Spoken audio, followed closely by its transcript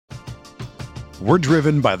We're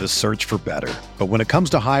driven by the search for better. But when it comes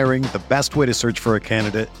to hiring, the best way to search for a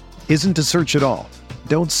candidate isn't to search at all.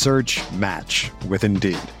 Don't search, match with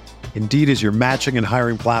Indeed. Indeed is your matching and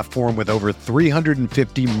hiring platform with over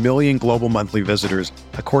 350 million global monthly visitors,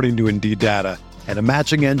 according to Indeed data, and a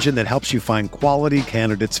matching engine that helps you find quality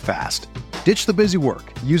candidates fast. Ditch the busy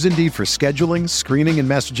work. Use Indeed for scheduling, screening, and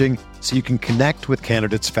messaging so you can connect with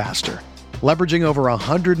candidates faster. Leveraging over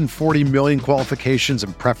 140 million qualifications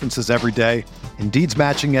and preferences every day, Indeed's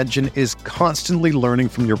matching engine is constantly learning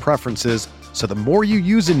from your preferences, so the more you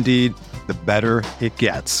use Indeed, the better it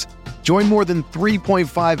gets. Join more than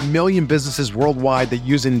 3.5 million businesses worldwide that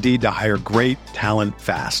use Indeed to hire great talent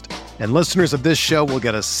fast. And listeners of this show will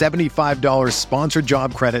get a $75 sponsored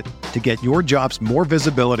job credit to get your jobs more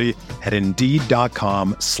visibility at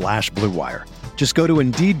Indeed.com/Blue Wire. Just go to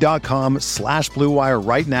Indeed.com/Blue Wire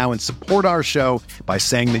right now and support our show by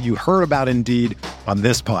saying that you heard about Indeed on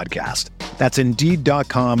this podcast. That's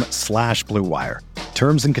Indeed.com/Blue Wire.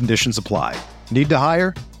 Terms and conditions apply. Need to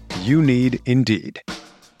hire? You need Indeed.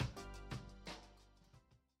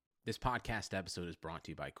 This podcast episode is brought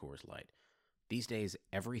to you by Coors Light. These days,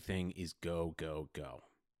 everything is go, go, go.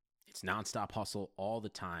 It's nonstop hustle all the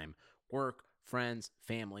time. Work, friends,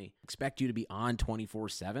 family, expect you to be on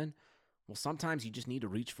 24/7. Well, sometimes you just need to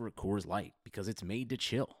reach for a Coors Light because it's made to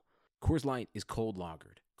chill. Coors Light is cold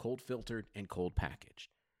lagered, cold filtered, and cold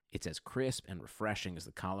packaged. It's as crisp and refreshing as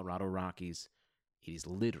the Colorado Rockies. It is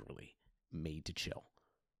literally made to chill.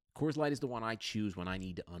 Coors Light is the one I choose when I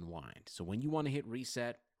need to unwind. So when you want to hit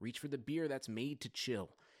reset, reach for the beer that's made to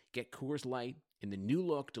chill. Get Coors Light in the new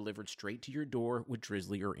look delivered straight to your door with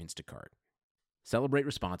Drizzly or Instacart. Celebrate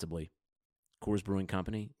responsibly. Coors Brewing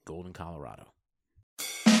Company, Golden, Colorado.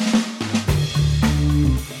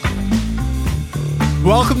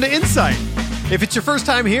 Welcome to Insight. If it's your first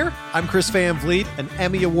time here, I'm Chris Van Vliet, an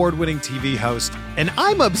Emmy award-winning TV host, and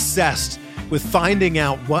I'm obsessed with finding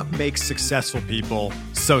out what makes successful people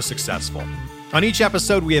so successful. On each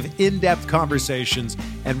episode, we have in-depth conversations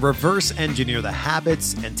and reverse engineer the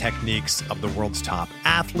habits and techniques of the world's top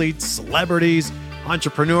athletes, celebrities,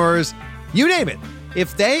 entrepreneurs, you name it.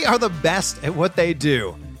 If they are the best at what they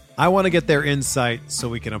do, I want to get their insight so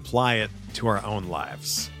we can apply it to our own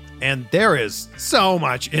lives. And there is so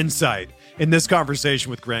much insight in this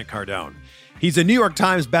conversation with Grant Cardone. He's a New York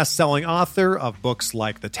Times best-selling author of books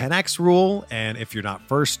like The 10X Rule and If You're Not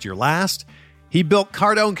First, You're Last. He built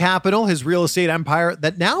Cardone Capital, his real estate empire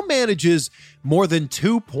that now manages more than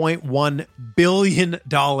 $2.1 billion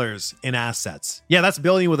in assets. Yeah, that's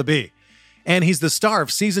billion with a B. And he's the star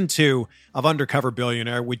of season 2 of Undercover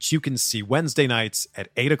Billionaire, which you can see Wednesday nights at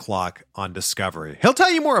 8 o'clock on Discovery. He'll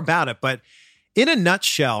tell you more about it, but in a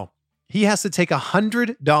nutshell, he has to take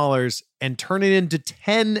 $100 and turn it into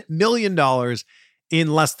 $10 million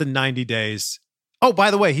in less than 90 days. Oh,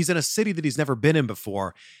 by the way, he's in a city that he's never been in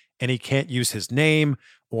before, and he can't use his name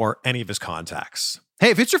or any of his contacts.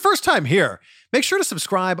 Hey, if it's your first time here, make sure to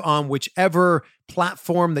subscribe on whichever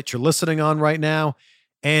platform that you're listening on right now.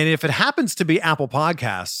 And if it happens to be Apple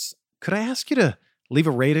Podcasts, could I ask you to leave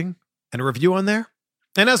a rating and a review on there?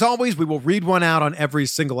 And as always, we will read one out on every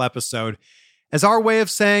single episode as our way of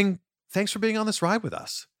saying, thanks for being on this ride with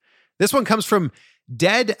us. This one comes from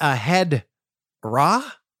Dead Ahead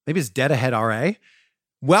Ra. Maybe it's Dead Ahead RA.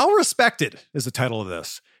 Well Respected is the title of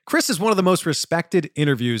this. Chris is one of the most respected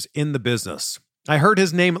interviews in the business. I heard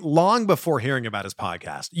his name long before hearing about his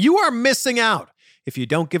podcast. You are missing out if you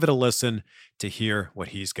don't give it a listen to hear what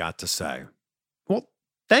he's got to say. Well,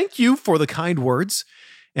 thank you for the kind words,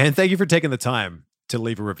 and thank you for taking the time to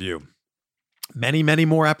leave a review. Many, many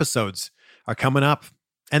more episodes are coming up,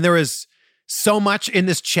 and there is so much in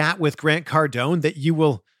this chat with Grant Cardone that you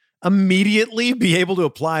will immediately be able to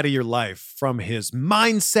apply to your life, from his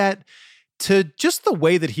mindset to just the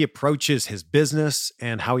way that he approaches his business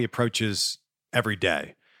and how he approaches every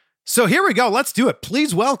day. So here we go. Let's do it.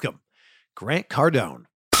 Please welcome Grant Cardone.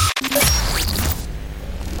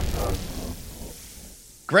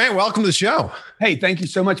 Grant, welcome to the show. Hey, thank you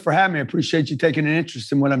so much for having me. I appreciate you taking an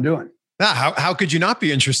interest in what I'm doing. How could you not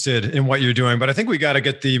be interested in what you're doing? But I think we got to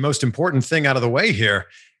get the most important thing out of the way here.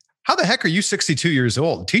 How the heck are you 62 years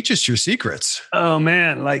old? Teach us your secrets. Oh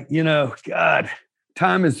man, God,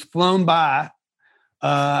 time has flown by.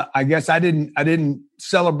 I guess I didn't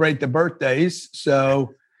celebrate the birthdays.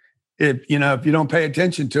 So if you don't pay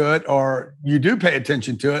attention to it, or you do pay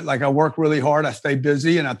attention to it, like I work really hard, I stay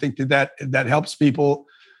busy, and I think that helps people.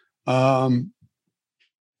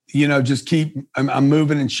 Just I'm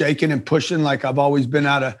moving and shaking and pushing like I've always been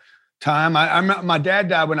out of time. My dad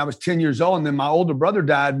died when I was 10 years old, and then my older brother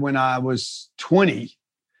died when I was 20.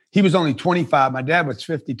 he was only 25. My dad was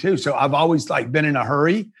 52. So I've always like been in a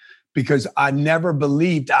hurry because I never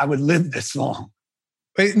believed I would live this long.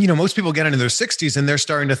 Most people get into their 60s and they're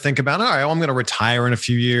starting to think about, all right, well, I'm going to retire in a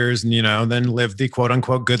few years and, then live the quote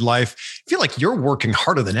unquote good life. I feel like you're working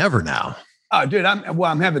harder than ever now. Oh, dude,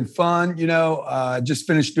 I'm having fun. Just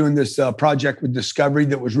finished doing this project with Discovery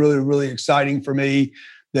that was really, really exciting for me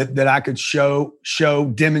that I could show,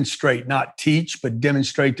 demonstrate, not teach, but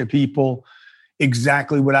demonstrate to people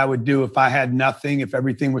exactly what I would do if I had nothing, if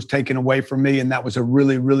everything was taken away from me. And that was a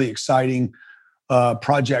really, really exciting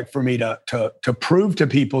project for me to prove to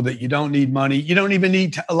people that you don't need money. You don't even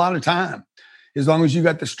need a lot of time. As long as you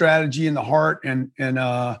got the strategy and the heart and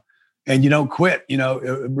you don't quit,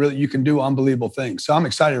 really, you can do unbelievable things. So I'm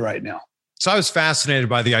excited right now. So I was fascinated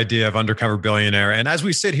by the idea of Undercover Billionaire. And as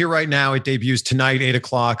we sit here right now, it debuts tonight,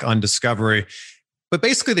 8:00 on Discovery. But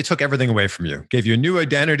basically, they took everything away from you, gave you a new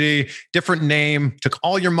identity, different name, took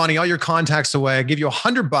all your money, all your contacts away, gave you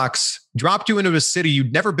 $100, dropped you into a city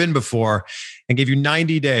you'd never been before, and gave you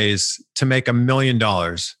 90 days to make $1 million.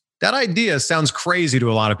 That idea sounds crazy to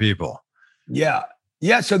a lot of people. Yeah.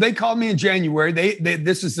 Yeah. So they called me in January.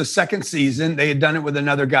 This is the second season. They had done it with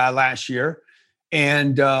another guy last year.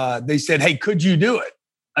 And they said, hey, could you do it?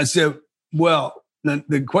 I said, well,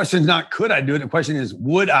 the question is not, could I do it? The question is,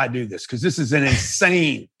 would I do this? Because this is an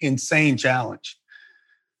insane challenge.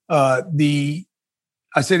 I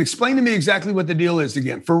said, explain to me exactly what the deal is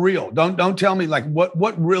again, for real. Don't tell me like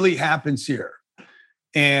what really happens here.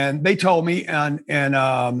 And they told me, and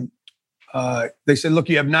they said, look,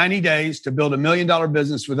 you have 90 days to build $1 million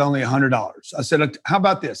business with only $100. I said, how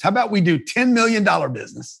about this? How about we do $10 million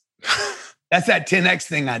business? That's that 10X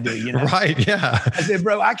thing I do, Right, yeah. I said,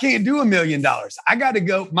 bro, I can't do $1 million. I got to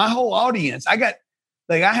go. My whole audience, I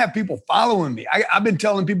have people following me. I've been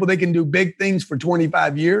telling people they can do big things for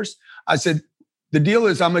 25 years. I said, the deal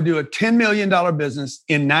is I'm going to do a $10 million business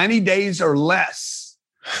in 90 days or less.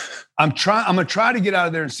 I'm going to try to get out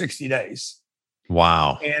of there in 60 days.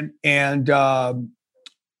 Wow. And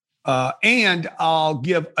I'll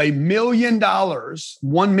give $1 million,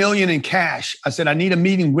 1 million in cash. I said, I need a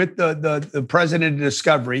meeting with the president of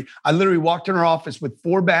Discovery. I literally walked in her office with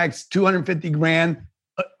 4 bags, 250 grand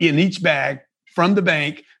in each bag from the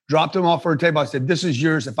bank, dropped them off her table. I said, this is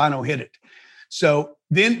yours if I don't hit it. So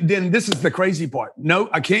then this is the crazy part. No,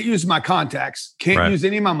 I can't use my contacts. Can't use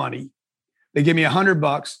any of my money. They give me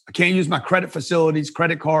 $100. I can't use my credit facilities,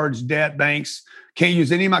 credit cards, debt, banks. Can't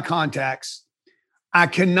use any of my contacts. I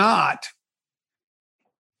cannot,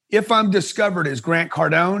 if I'm discovered as Grant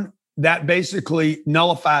Cardone, that basically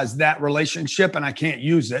nullifies that relationship and I can't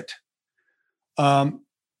use it. And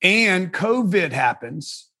COVID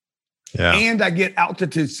happens. Yeah. And I get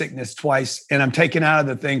altitude sickness twice and I'm taken out of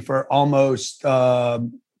the thing for almost 2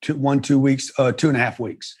 weeks, 2.5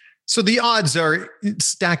 weeks. So the odds are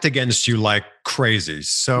stacked against you like crazy.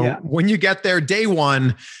 So when you get there, day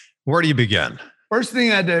one, where do you begin? First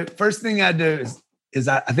thing I do is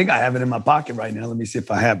I think I have it in my pocket right now. Let me see if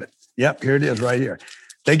I have it. Yep, here it is right here.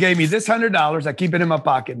 They gave me this $100. I keep it in my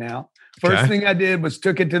pocket now. First thing I did was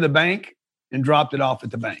took it to the bank and dropped it off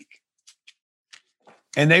at the bank.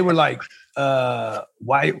 And they were like,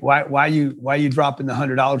 why you dropping the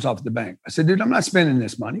 $100 off at the bank? I said, dude, I'm not spending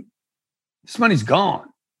this money. This money's gone.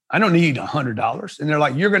 I don't need $100. And they're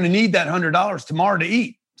like, you're going to need that $100 tomorrow to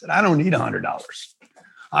eat. I said, I don't need $100.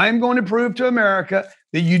 I am going to prove to America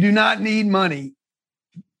that you do not need money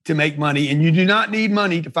to make money, and you do not need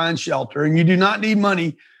money to find shelter, and you do not need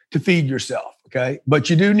money to feed yourself. Okay. But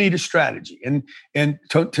you do need a strategy. And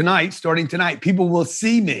tonight, starting tonight, people will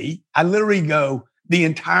see me. I literally go the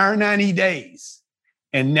entire 90 days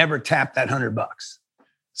and never tap that $100.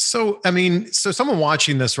 So someone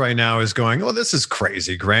watching this right now is going, oh, this is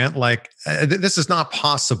crazy, Grant. Like, this is not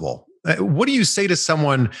possible. What do you say to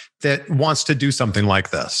someone that wants to do something like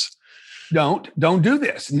this? Don't do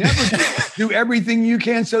this. Never do everything you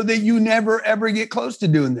can so that you never, ever get close to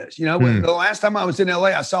doing this. The last time I was in LA,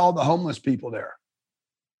 I saw all the homeless people there.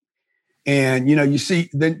 And, you see,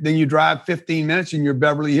 then you drive 15 minutes in your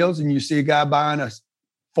Beverly Hills and you see a guy buying a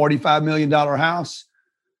 $45 million house.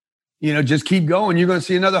 Just keep going. You're going to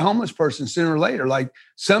see another homeless person sooner or later. Like,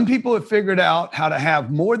 some people have figured out how to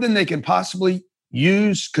have more than they can possibly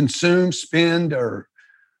use, consume, spend,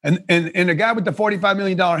 and a guy with the $45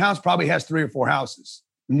 million house probably has 3 or 4 houses.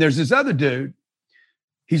 And there's this other dude.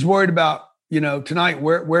 He's worried about, tonight,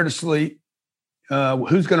 where to sleep,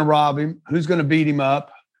 who's going to rob him, who's going to beat him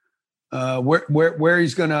up, where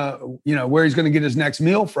he's going to get his next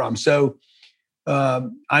meal from. So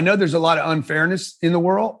I know there's a lot of unfairness in the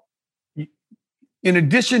world. In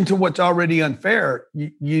addition to what's already unfair,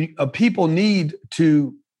 people need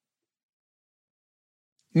to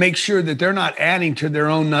make sure that they're not adding to their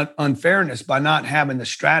own unfairness by not having the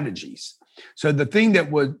strategies. So the thing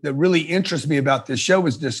that really interests me about this show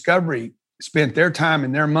was Discovery spent their time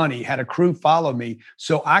and their money, had a crew follow me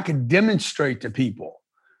so I could demonstrate to people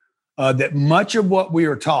that much of what we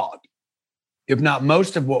are taught, if not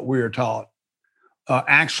most of what we are taught,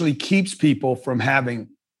 actually keeps people from having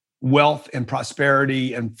wealth and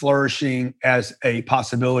prosperity and flourishing as a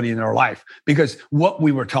possibility in their life. Because what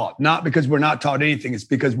we were taught, not because we're not taught anything, it's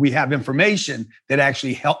because we have information that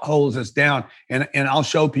actually holds us down. And I'll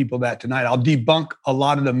show people that tonight. I'll debunk a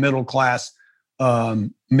lot of the middle class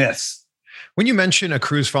myths. When you mention a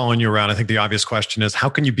crew's following you around, I think the obvious question is, how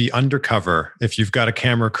can you be undercover if you've got a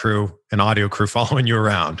camera crew, an audio crew following you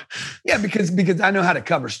around? Yeah, because I know how to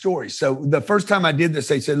cover stories. So the first time I did this,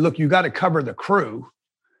 they said, look, you got to cover the crew.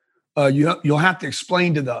 You'll have to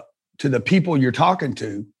explain to the people you're talking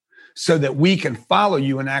to so that we can follow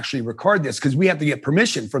you and actually record this, because we have to get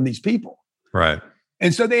permission from these people. Right.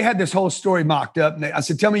 And so they had this whole story mocked up. And I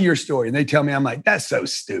said, tell me your story. And they tell me, I'm like, that's so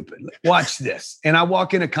stupid. Watch this. And I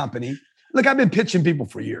walk in a company. Look, I've been pitching people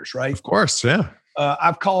for years, right? Of course, yeah.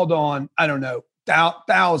 I've called on, I don't know,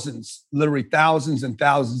 thousands, literally thousands and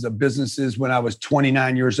thousands of businesses when I was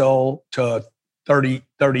 29 years old to 30,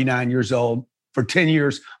 39 years old. For 10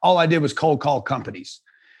 years, all I did was cold call companies.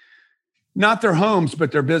 Not their homes,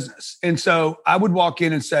 but their business. And so I would walk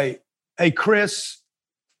in and say, hey, Chris,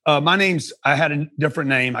 I had a different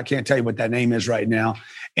name. I can't tell you what that name is right now.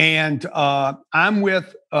 And I'm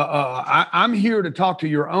here to talk to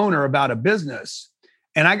your owner about a business.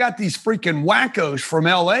 And I got these freaking wackos from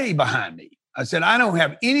LA behind me. I said, I don't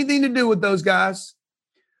have anything to do with those guys.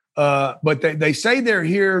 But they say they're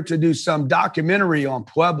here to do some documentary on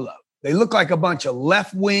Pueblo. They look like a bunch of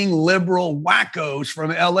left-wing liberal wackos from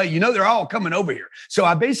LA. They're all coming over here. So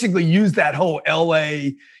I basically used that whole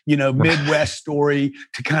LA, Midwest story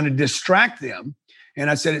to kind of distract them. And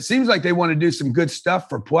I said, it seems like they want to do some good stuff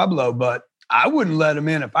for Pueblo, but I wouldn't let them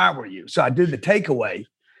in if I were you. So I did the takeaway.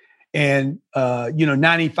 And,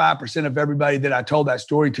 95% of everybody that I told that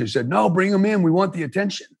story to said, no, bring them in. We want the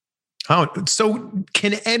attention. Oh, so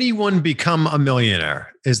can anyone become a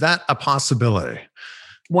millionaire? Is that a possibility?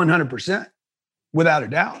 100%, without a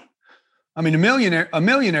doubt. I mean, a millionaire,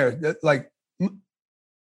 like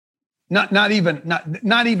not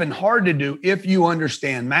even hard to do if you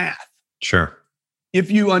understand math. Sure.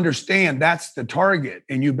 If you understand that's the target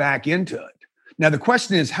and you back into it. Now, the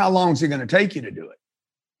question is, how long is it going to take you to do it?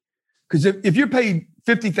 Because if you're paid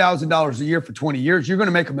 $50,000 a year for 20 years, you're going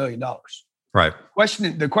to make $1 million. Right.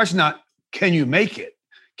 The question not, can you make it?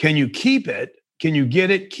 Can you keep it? Can you get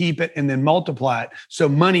it, keep it, and then multiply it so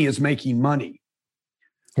money is making money?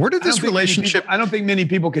 Where did this relationship... I don't think many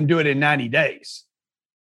people can do it in 90 days.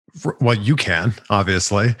 Well, you can,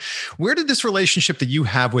 obviously. Where did this relationship that you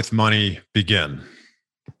have with money begin?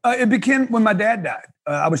 It began when my dad died.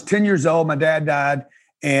 I was 10 years old. My dad died,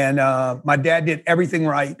 and my dad did everything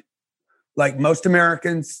right. Like most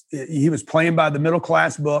Americans, he was playing by the middle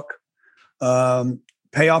class book.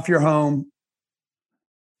 Pay off your home.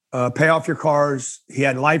 Pay off your cars. He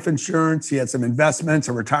had life insurance. He had some investments,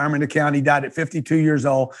 a retirement account. He died at 52 years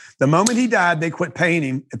old. The moment he died, they quit paying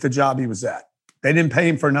him at the job he was at. They didn't pay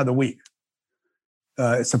him for another week.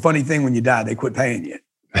 It's a funny thing when you die, they quit paying you.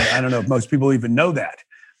 I don't know if most people even know that.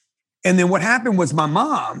 And then what happened was my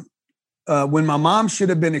mom, when my mom should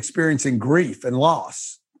have been experiencing grief and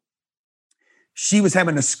loss, she was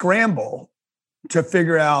having to scramble to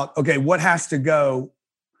figure out, okay, what has to go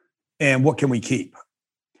and what can we keep?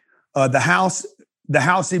 The house,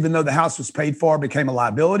 even though the house was paid for, became a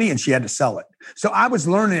liability and she had to sell it. So I was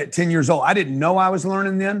learning at 10 years old. I didn't know I was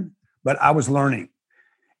learning then, but I was learning.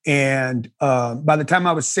 And by the time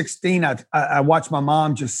I was 16, I watched my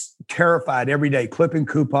mom just terrified every day, clipping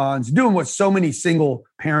coupons, doing what so many single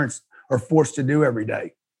parents are forced to do every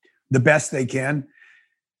day, the best they can.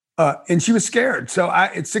 And she was scared. So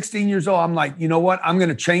at 16 years old, I'm like, you know what? I'm going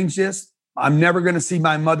to change this. I'm never going to see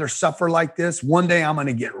my mother suffer like this. One day I'm going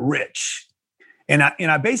to get rich. And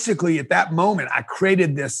I basically, at that moment, I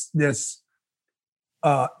created this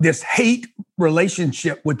hate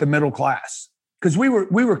relationship with the middle class, because we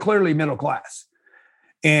were clearly middle class.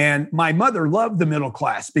 And my mother loved the middle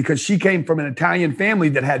class because she came from an Italian family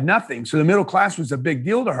that had nothing. So the middle class was a big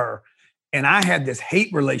deal to her. And I had this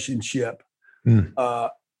hate relationship.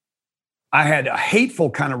 I had a hateful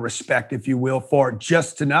kind of respect, if you will, for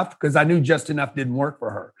just enough, because I knew just enough didn't work for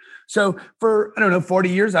her. So for, 40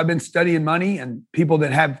 years, I've been studying money and people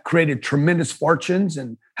that have created tremendous fortunes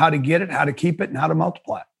and how to get it, how to keep it, and how to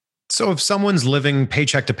multiply it. So if someone's living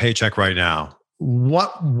paycheck to paycheck right now,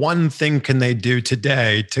 what one thing can they do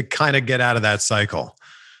today to kind of get out of that cycle?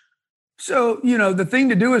 So, the thing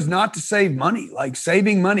to do is not to save money, like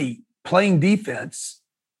saving money, playing defense.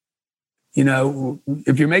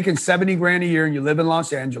 If you're making 70 grand a year and you live in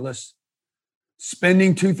Los Angeles,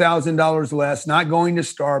 spending $2,000 less, not going to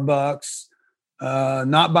Starbucks,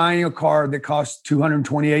 not buying a car that costs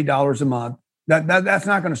 $228 a month, that's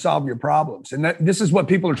not going to solve your problems. And this is what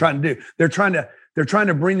people are trying to do. They're trying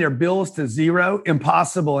to bring their bills to zero.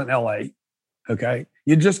 Impossible in LA. Okay.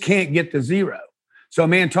 You just can't get to zero. So a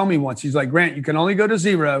man told me once, he's like, Grant, you can only go to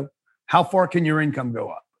zero. How far can your income go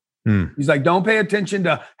up? He's like, don't pay attention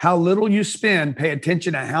to how little you spend. Pay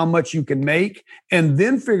attention to how much you can make, and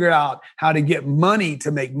then figure out how to get money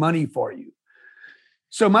to make money for you.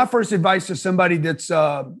 So my first advice to somebody that's,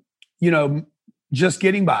 just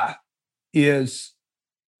getting by is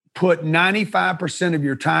put 95% of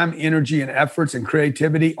your time, energy, and efforts and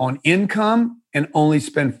creativity on income, and only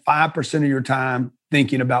spend 5% of your time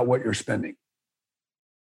thinking about what you're spending.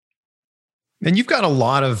 And you've got a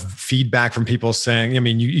lot of feedback from people saying,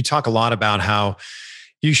 you talk a lot about how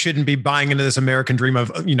you shouldn't be buying into this American dream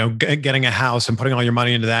of, getting a house and putting all your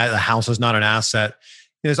money into that. The house is not an asset.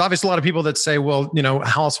 There's obviously a lot of people that say, well,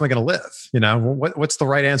 how else am I going to live? What's the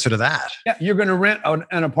right answer to that? Yeah, you're going to rent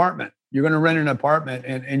an apartment. You're going to rent an apartment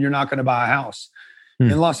and you're not going to buy a house.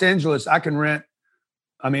 In Los Angeles, I can rent.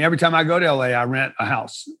 Every time I go to LA, I rent a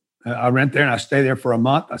house. I rent there and I stay there for a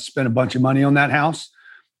month. I spend a bunch of money on that house.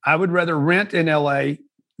 I would rather rent in LA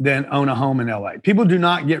than own a home in LA. People do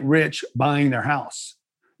not get rich buying their house.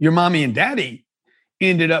 Your mommy and daddy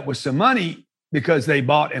ended up with some money because they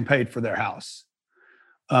bought and paid for their house.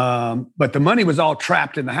 But the money was all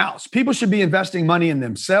trapped in the house. People should be investing money in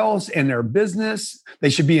themselves and their business. They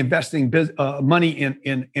should be investing money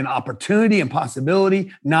in opportunity and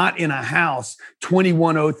possibility, not in a house,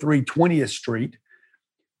 2103 20th Street,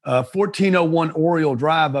 1401 Oriole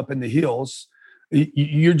Drive up in the hills.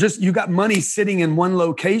 You got money sitting in one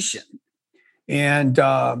location. And,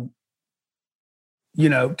 to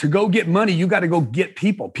go get money, you got to go get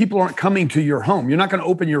people. People aren't coming to your home. You're not going to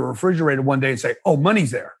open your refrigerator one day and say, oh,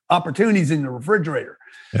 money's there. Opportunity's in the refrigerator.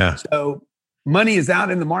 Yeah. So money is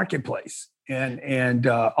out in the marketplace. And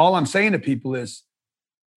all I'm saying to people is,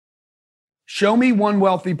 show me one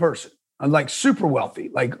wealthy person, like super wealthy.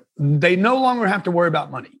 Like they no longer have to worry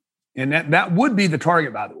about money. And that would be the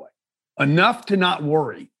target, by the way. Enough to not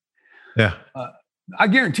worry. Yeah. I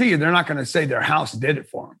guarantee you they're not going to say their house did it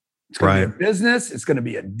for them. It's going to be a business. It's going to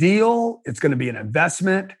be a deal. It's going to be an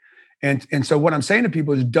investment. And so what I'm saying to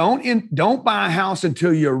people is don't buy a house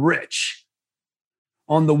until you're rich.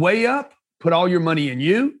 On the way up, put all your money in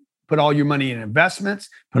you, put all your money in investments,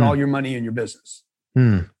 put all your money in your business.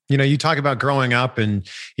 You talk about growing up and,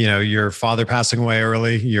 your father passing away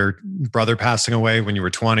early, your brother passing away when you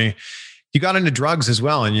were 20. You got into drugs as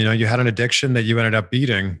well. And, you had an addiction that you ended up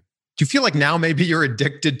beating. Do you feel like now maybe you're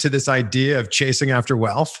addicted to this idea of chasing after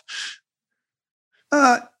wealth?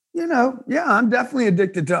 Yeah, I'm definitely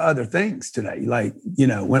addicted to other things today. Like,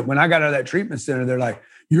 when I got out of that treatment center, they're like,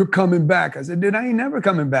 you're coming back. I said, dude, I ain't never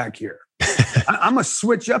coming back here. I'm going to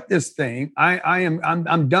switch up this thing.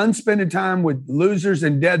 I'm done spending time with losers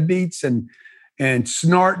and deadbeats and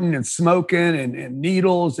snorting and smoking and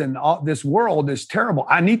needles and all this world is terrible.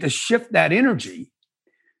 I need to shift that energy.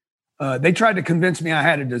 They tried to convince me I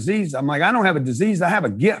had a disease. I'm like, I don't have a disease. I have a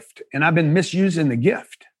gift, and I've been misusing the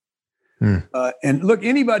gift. And look,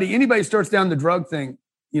 anybody starts down the drug thing,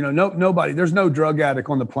 nobody, there's no drug addict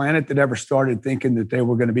on the planet that ever started thinking that they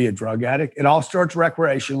were going to be a drug addict. It all starts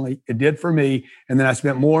recreationally. It did for me. And then I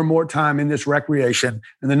spent more and more time in this recreation.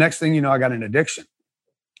 And the next thing you know, I got an addiction.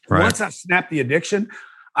 Right. Once I snapped the addiction,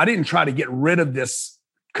 I didn't try to get rid of this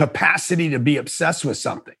capacity to be obsessed with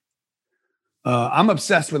something. I'm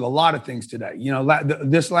obsessed with a lot of things today.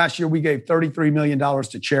 This last year, we gave $33 million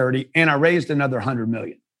to charity, and I raised another $100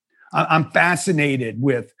 million. I'm fascinated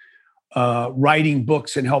with writing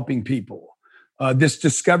books and helping people. This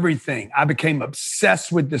discovery thing, I became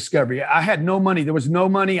obsessed with discovery. I had no money. There was no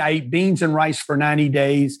money. I ate beans and rice for 90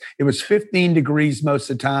 days. It was 15 degrees most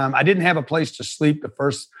of the time. I didn't have a place to sleep the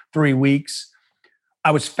first 3 weeks. I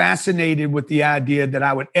was fascinated with the idea that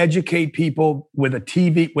I would educate people with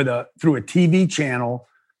through a TV channel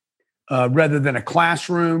rather than a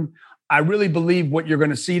classroom. I really believe what you're going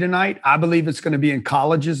to see tonight, I believe it's going to be in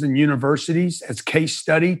colleges and universities as case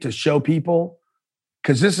study to show people.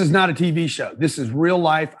 Because this is not a TV show. This is real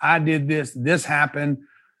life. I did this. This happened.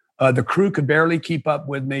 The crew could barely keep up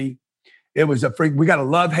with me. It was a freak. We got a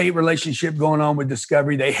love-hate relationship going on with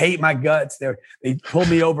Discovery. They hate my guts. They pulled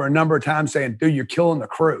me over a number of times saying, dude, you're killing the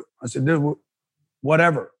crew. I said, dude,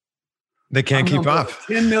 whatever. They can't keep up.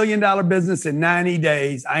 $10 million business in 90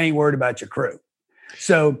 days. I ain't worried about your crew.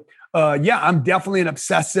 So, I'm definitely an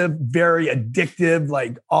obsessive, very addictive,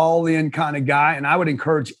 like all in kind of guy. And I would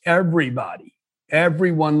encourage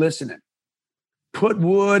everyone listening, put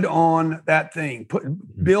wood on that thing,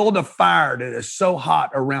 build a fire that is so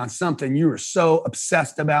hot around something you are so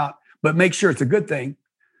obsessed about, but make sure it's a good thing.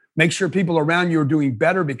 Make sure people around you are doing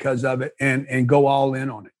better because of it, and go all in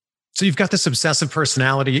on it. So you've got this obsessive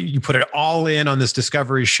personality. You put it all in on this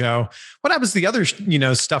Discovery show. What happens to the other,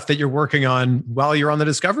 stuff that you're working on while you're on the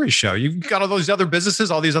Discovery show? You've got all those other businesses,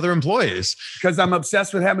 all these other employees. Because I'm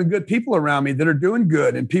obsessed with having good people around me that are doing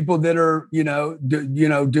good, and people that are,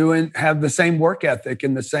 have the same work ethic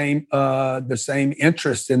and the same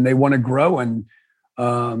interest, and they want to grow. And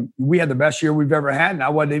we had the best year we've ever had, and I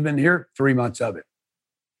wasn't even here 3 months of it.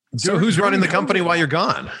 So who's running the company while you're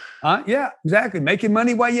gone? Yeah, exactly. Making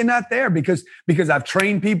money while you're not there, because I've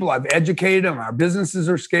trained people, I've educated them. Our businesses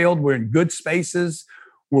are scaled. We're in good spaces.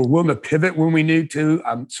 We're willing to pivot when we need to.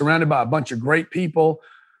 I'm surrounded by a bunch of great people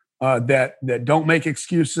that don't make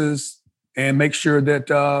excuses and make sure that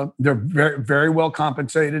they're very, very well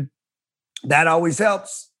compensated. That always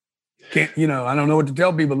helps. I don't know what to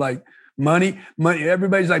tell people. Like money.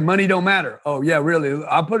 Everybody's like, money don't matter. Oh yeah, really?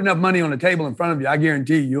 I'll put enough money on the table in front of you. I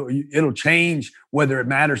guarantee you, it'll change whether it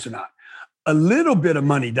matters or not. A little bit of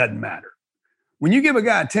money doesn't matter. When you give a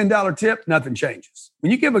guy a $10 tip, nothing changes.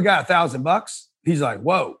 When you give a guy $1,000, he's like,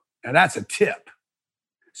 whoa, now that's a tip.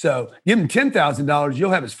 So give him $10,000,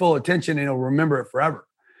 you'll have his full attention and he'll remember it forever.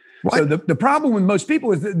 What? So the problem with most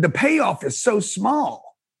people is the payoff is so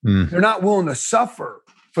small. They're not willing to suffer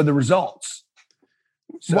for the results.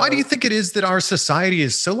 So, why do you think it is that our society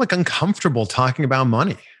is so uncomfortable talking about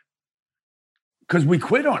money? Because we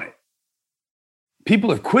quit on it.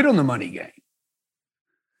 People have quit on the money game.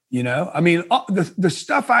 The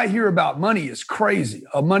stuff I hear about money is crazy.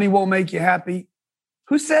 Money won't make you happy.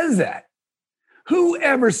 Who says that? Who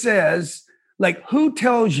ever says, who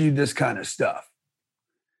tells you this kind of stuff?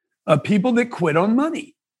 People that quit on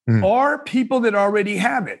money or people that already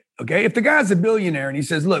have it. Okay. If the guy's a billionaire and he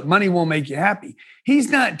says, look, money won't make you happy,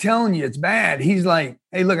 he's not telling you it's bad. He's like,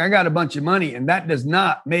 hey, look, I got a bunch of money and that does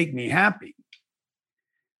not make me happy.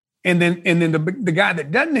 And then the guy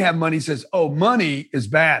that doesn't have money says, oh, money is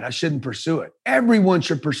bad. I shouldn't pursue it. Everyone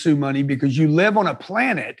should pursue money because you live on a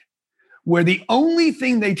planet where the only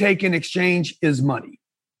thing they take in exchange is money.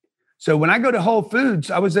 So when I go to Whole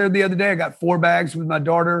Foods, I was there the other day. I got 4 bags with my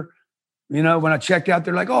daughter. When I checked out,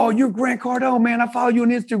 they're like, oh, you're Grant Cardone, man. I follow you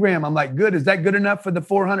on Instagram. I'm like, good. Is that good enough for the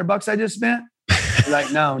 $400 I just spent? They're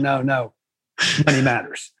like, no. Money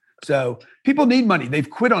matters. So people need money. They've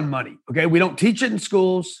quit on money. Okay. We don't teach it in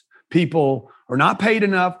schools. People are not paid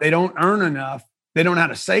enough. They don't earn enough. They don't know how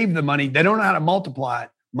to save the money. They don't know how to multiply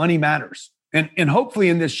it. Money matters. And hopefully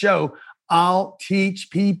in this show, I'll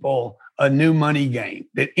teach people a new money game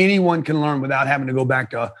that anyone can learn without having to go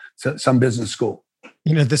back to some business school.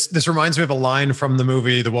 This reminds me of a line from the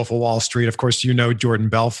movie The Wolf of Wall Street. Of course, Jordan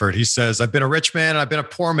Belfort. He says, I've been a rich man and I've been a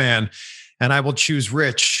poor man, and I will choose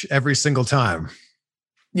rich every single time.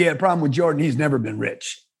 Yeah, the problem with Jordan, he's never been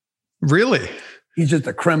rich. Really? He's just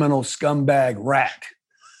a criminal scumbag rat.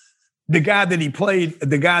 The guy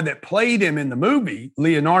that played him in the movie,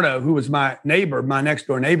 Leonardo, who was my next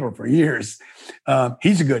door neighbor for years,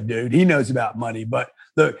 he's a good dude. He knows about money. But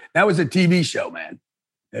look, that was a TV show, man.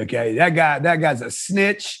 Okay, that guy's a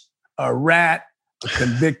snitch, a rat, a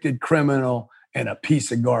convicted criminal, and a piece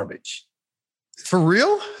of garbage. For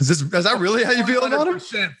real? Is that really how you feel about him?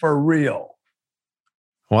 100% for real.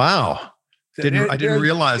 Wow. I didn't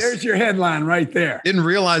realize. There's your headline right there. Didn't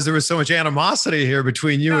realize there was so much animosity here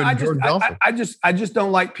between you and Jordan Belfort. I just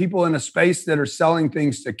don't like people in a space that are selling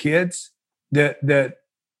things to kids that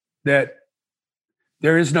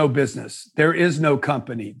there is no business. There is no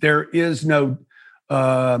company. There is no,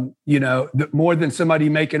 more than somebody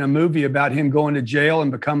making a movie about him going to jail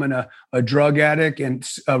and becoming a drug addict and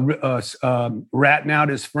ratting out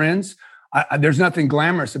his friends. There's nothing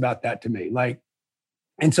glamorous about that to me.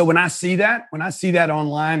 And so when I see that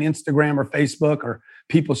online, Instagram or Facebook, or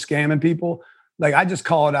people scamming people, I just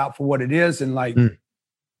call it out for what it is. And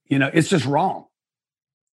it's just wrong.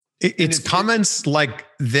 It's comments like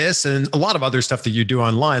this and a lot of other stuff that you do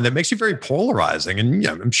online that makes you very polarizing. And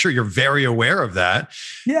I'm sure you're very aware of that.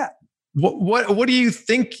 Yeah. What do you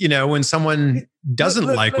think, when someone doesn't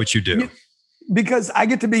like what you do? Because I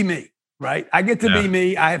get to be me, right? I get to be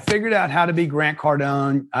me. I have figured out how to be Grant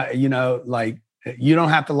Cardone. You don't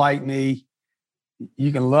have to like me.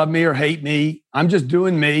 You can love me or hate me. I'm just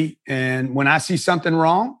doing me. And when I see something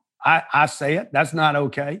wrong, I say it. That's not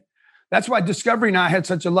okay. That's why Discovery and I had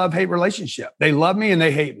such a love-hate relationship. They love me and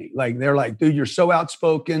they hate me. They're like, dude, you're so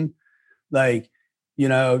outspoken.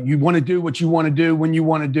 you want to do what you want to do when you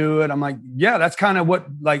want to do it. I'm like, yeah, that's kind of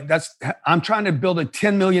I'm trying to build a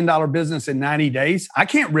 $10 million business in 90 days. I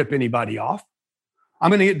can't rip anybody off. I'm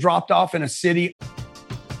going to get dropped off in a city.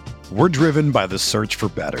 We're driven by the search for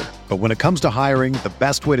better. But when it comes to hiring, the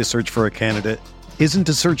best way to search for a candidate isn't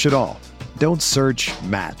to search at all. Don't search,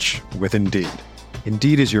 match with Indeed.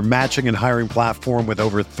 Indeed is your matching and hiring platform with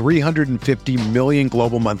over 350 million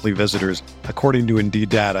global monthly visitors, according to Indeed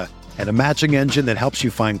data, and a matching engine that helps you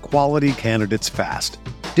find quality candidates fast.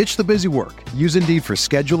 Ditch the busy work. Use Indeed for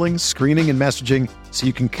scheduling, screening, and messaging so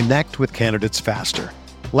you can connect with candidates faster.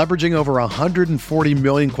 Leveraging over 140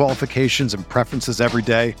 million qualifications and preferences every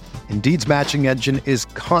day, Indeed's matching engine is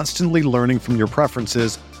constantly learning from your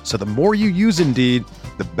preferences, so the more you use Indeed,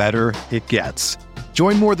 the better it gets.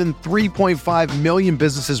 Join more than 3.5 million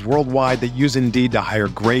businesses worldwide that use Indeed to hire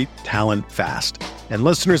great talent fast. And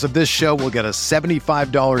listeners of this show will get a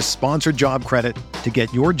 $75 sponsored job credit to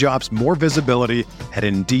get your jobs more visibility at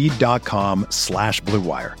Indeed.com/Blue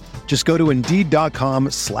Wire. Just go to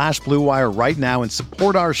Indeed.com/Blue Wire right now and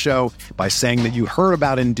support our show by saying that you heard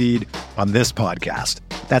about Indeed on this podcast.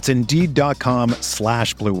 That's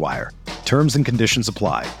Indeed.com/Blue Wire. Terms and conditions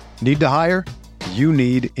apply. Need to hire? You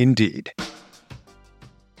need Indeed.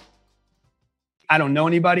 I don't know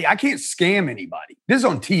anybody. I can't scam anybody. This is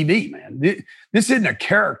on TV, man. This isn't a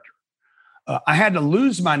character. I had to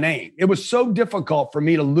lose my name. It was so difficult for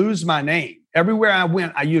me to lose my name. Everywhere I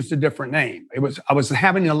went, I used a different name. I was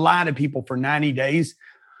having to lie to people for 90 days.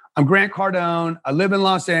 I'm Grant Cardone. I live in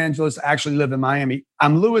Los Angeles. I actually live in Miami.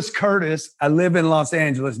 I'm Lewis Curtis. I live in Los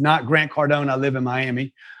Angeles, not Grant Cardone. I live in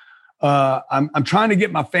Miami. I'm trying to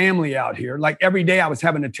get my family out here. Like every day I was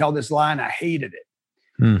having to tell this lie and I hated it.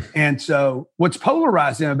 And so what's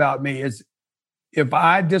polarizing about me is if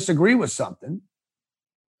I disagree with something,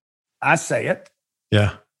 I say it.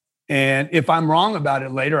 Yeah. And if I'm wrong about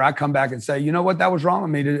it later, I come back and say, you know what, that was wrong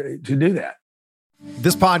of me to do that.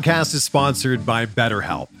 This podcast is sponsored by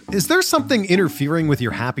BetterHelp. Is there something interfering with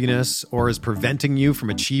your happiness or is preventing you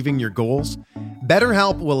from achieving your goals?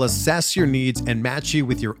 BetterHelp will assess your needs and match you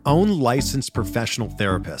with your own licensed professional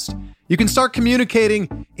therapist. You can start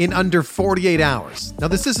communicating in under 48 hours. Now,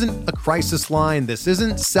 this isn't a crisis line. This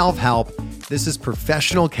isn't self-help. This is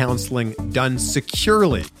professional counseling done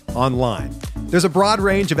securely online. There's a broad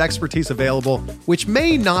range of expertise available, which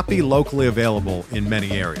may not be locally available in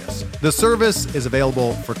many areas. The service is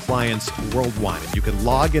available for clients worldwide, and you can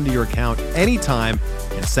log into your account anytime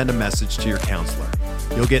and send a message to your counselor.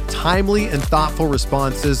 You'll get timely and thoughtful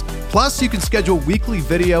responses. Plus, you can schedule weekly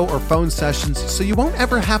video or phone sessions so you won't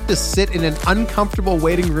ever have to sit in an uncomfortable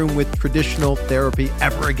waiting room with traditional therapy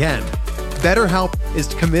ever again. BetterHelp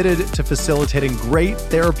is committed to facilitating great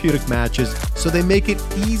therapeutic matches, so they make it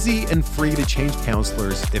easy and free to change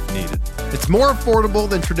counselors if needed. It's more affordable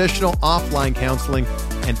than traditional offline counseling,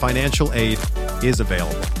 and financial aid is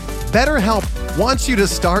available. BetterHelp wants you to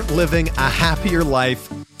start living a happier life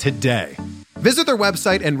today. Visit their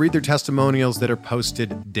website and read their testimonials that are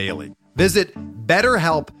posted daily. Visit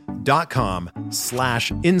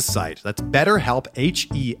BetterHelp.com/insight. That's BetterHelp,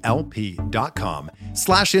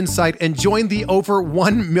 HELP.com/insight, and join the over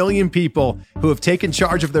 1 million people who have taken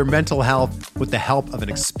charge of their mental health with the help of an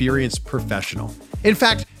experienced professional. In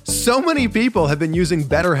fact, so many people have been using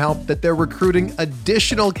BetterHelp that they're recruiting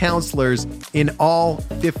additional counselors in all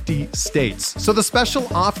 50 states. So the special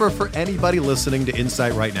offer for anybody listening to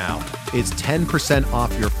Insight right now is 10%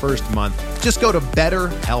 off your first month. Just go to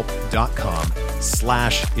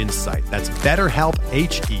BetterHelp.com/insight. That's BetterHelp,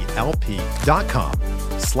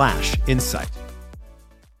 HELP.com/insight.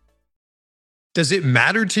 Does it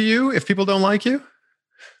matter to you if people don't like you?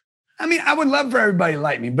 I mean, I would love for everybody to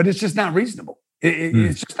like me, but it's just not reasonable.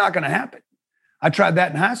 It's just not going to happen. I tried that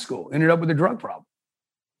in high school, ended up with a drug problem.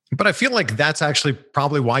 But I feel like that's actually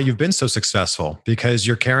probably why you've been so successful, because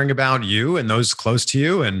you're caring about you and those close to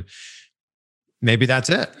you, and maybe that's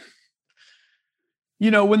it. You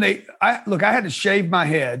know, when I had to shave my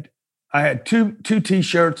head. I had two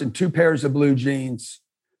T-shirts and 2 pairs of blue jeans,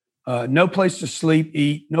 no place to sleep,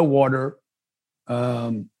 eat, no water.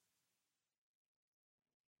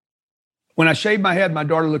 When I shaved my head, my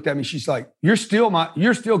daughter looked at me. She's like, you're still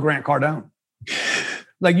Grant Cardone.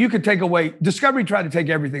 Like, you could take away, Discovery tried to take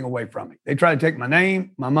everything away from me. They tried to take my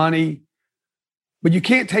name, my money, but you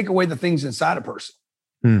can't take away the things inside a person.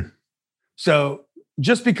 So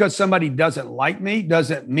just because somebody doesn't like me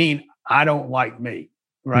doesn't mean I don't like me,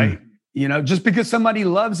 right? You know, just because somebody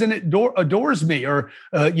loves and adores me, or,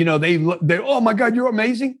 they, oh my God, you're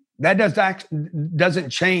amazing. That doesn't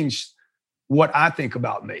change what I think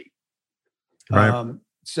about me. Right.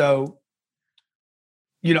 So,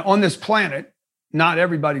 on this planet, not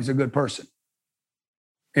everybody's a good person.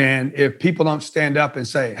 And if people don't stand up and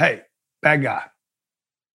say, hey, bad guy,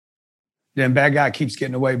 then bad guy keeps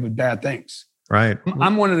getting away with bad things. Right.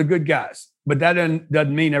 I'm one of the good guys, but that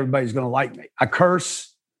doesn't mean everybody's going to like me. I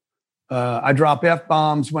curse. I drop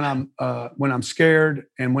F-bombs when I'm scared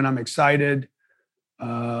and when I'm excited.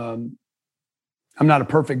 I'm not a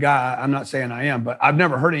perfect guy. I'm not saying I am, but I've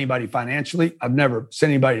never hurt anybody financially. I've never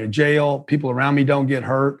sent anybody to jail. People around me don't get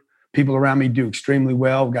hurt. People around me do extremely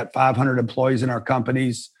well. We've got 500 employees in our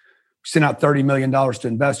companies. Sent out $30 million to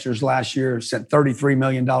investors last year, sent $33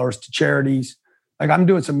 million to charities. Like I'm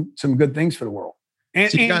doing some good things for the world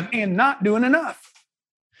and not doing enough.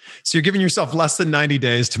 So you're giving yourself less than 90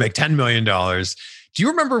 days to make $10 million. Do you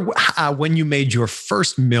remember when you made your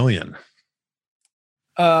first million?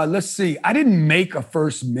 Let's see. I didn't make a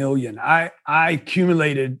first million. I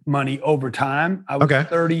accumulated money over time. I was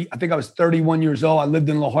 30. I think I was 31 years old. I lived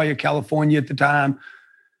in La Jolla, California at the time.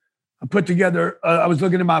 I put together, I was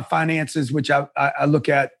looking at my finances, which I look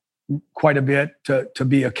at quite a bit to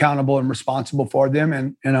be accountable and responsible for them.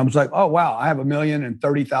 And I was like, oh, wow, I have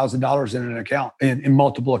 $1,030,000 in an account, in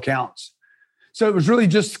multiple accounts. So it was really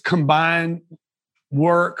just combine,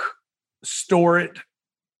 work, store it.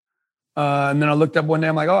 And then I looked up one day,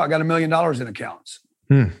 I'm like, oh, I got $1 million in accounts.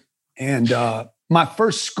 And my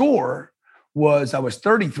first score was I was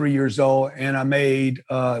 33 years old and I made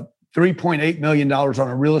 $3.8 million on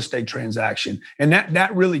a real estate transaction. And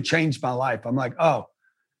that really changed my life. I'm like, oh,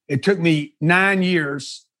 it took me 9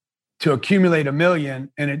 years to accumulate $1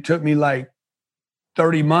 million. And it took me like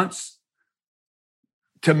 30 months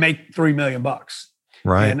to make $3 million.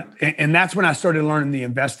 Right. And that's when I started learning the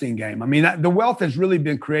investing game. I mean, the wealth has really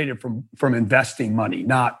been created from investing money,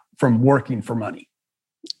 not from working for money.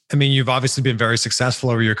 I mean, you've obviously been very successful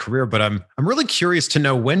over your career, but I'm really curious to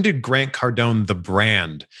know, when did Grant Cardone, the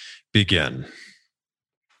brand, begin?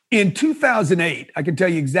 In 2008, I can tell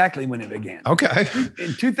you exactly when it began. Okay.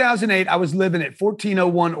 In 2008, I was living at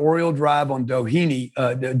 1401 Oriole Drive on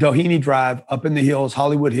Doheny Drive up in the hills,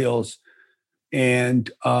 Hollywood Hills. And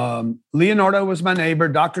Leonardo was my neighbor.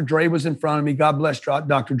 Dr. Dre was in front of me. God bless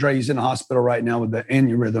Dr. Dre. He's in the hospital right now with the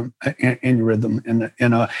aneurysm. And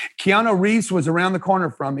Keanu Reeves was around the corner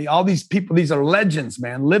from me. All these people, these are legends,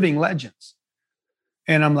 man, living legends.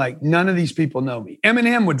 And I'm like, none of these people know me.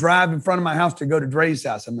 Eminem would drive in front of my house to go to Dre's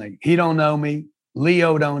house. I'm like, he don't know me.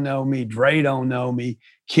 Leo don't know me. Dre don't know me.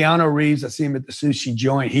 Keanu Reeves, I see him at the sushi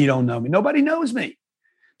joint. He don't know me. Nobody knows me.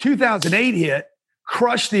 2008 hit,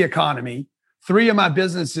 crushed the economy. 3 of my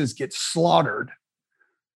businesses get slaughtered.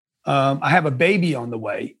 I have a baby on the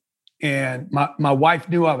way. And my wife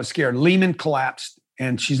knew I was scared. Lehman collapsed.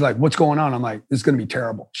 And she's like, what's going on? I'm like, this is going to be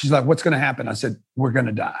terrible. She's like, what's going to happen? I said, we're going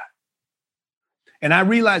to die. And I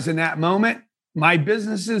realized in that moment, my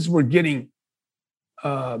businesses were getting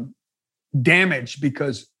damaged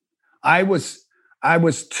because I was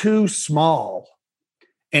too small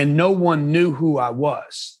and no one knew who I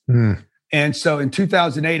was. And so in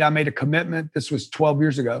 2008, I made a commitment. This was 12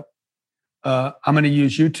 years ago. I'm going to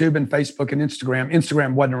use YouTube and Facebook and Instagram.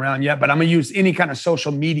 Instagram wasn't around yet, but I'm going to use any kind of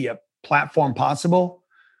social media platform possible.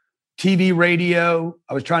 TV, radio.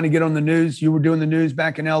 I was trying to get on the news. You were doing the news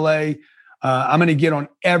back in LA. I'm going to get on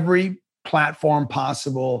every platform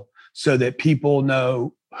possible so that people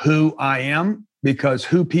know who I am, because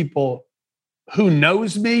who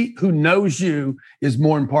knows me, who knows you is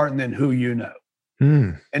more important than who you know.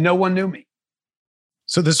 And no one knew me.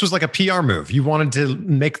 So this was like a PR move. You wanted to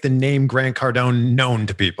make the name Grant Cardone known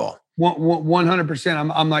to people.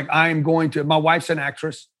 100%. I'm like, I am going to, my wife's an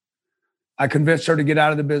actress. I convinced her to get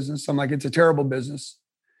out of the business. I'm like, it's a terrible business.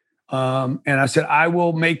 And I said, I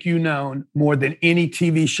will make you known more than any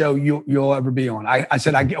TV show you'll ever be on. I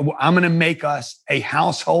said, I'm going to make us a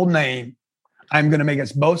household name. I'm going to make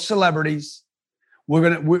us both celebrities. I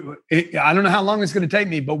don't know how long it's going to take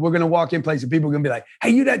me, but we're going to walk in places and people are going to be like,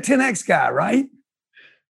 hey, you that 10X guy, right?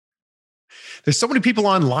 There's so many people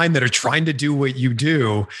online that are trying to do what you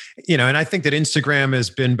do, and I think that Instagram has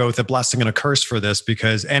been both a blessing and a curse for this,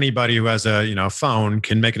 because anybody who has a, phone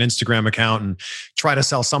can make an Instagram account and try to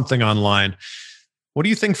sell something online. What do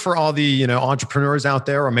you think for all the, entrepreneurs out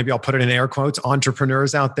there, or maybe I'll put it in air quotes,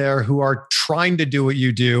 entrepreneurs out there who are trying to do what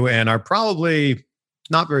you do and are probably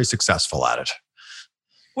not very successful at it?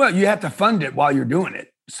 Well, you have to fund it while you're doing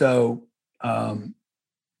it. So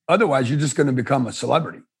otherwise you're just going to become a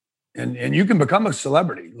celebrity. And you can become a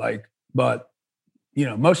celebrity, but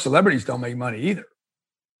most celebrities don't make money either.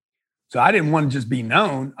 So I didn't want to just be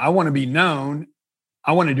known. I want to be known.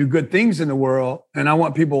 I want to do good things in the world, and I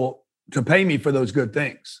want people to pay me for those good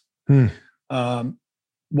things.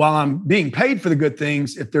 while I'm being paid for the good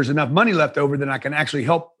things, if there's enough money left over, then I can actually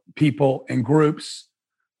help people and groups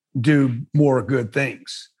do more good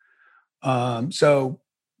things. So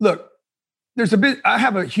look, I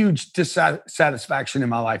have a huge dissatisfaction in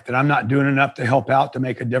my life that I'm not doing enough to help out, to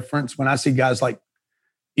make a difference. When I see guys like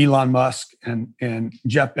Elon Musk and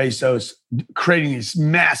Jeff Bezos creating these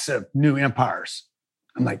massive new empires,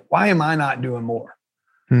 I'm like, why am I not doing more?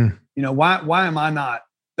 Why am I not?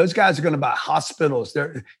 Those guys are going to buy hospitals.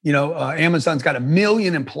 Amazon's got 1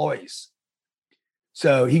 million employees.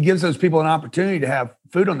 So he gives those people an opportunity to have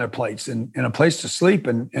food on their plates and a place to sleep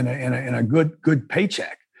and a good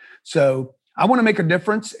paycheck. So I want to make a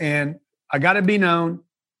difference, and I got to be known.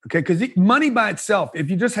 Okay. Because money by itself, if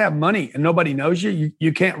you just have money and nobody knows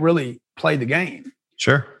you can't really play the game.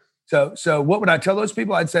 Sure. So what would I tell those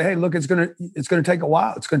people? I'd say, hey, look, it's going to take a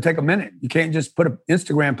while. It's going to take a minute. You can't just put an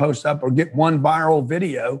Instagram post up or get one viral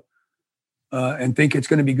video and think it's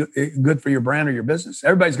going to be good for your brand or your business.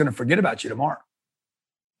 Everybody's going to forget about you tomorrow.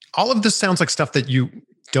 All of this sounds like stuff that you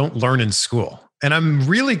don't learn in school. And I'm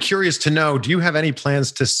really curious to know, do you have any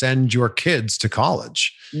plans to send your kids to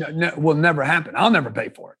college? No, will never happen. I'll never pay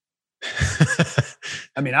for it.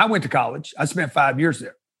 I mean, I went to college. I spent 5 years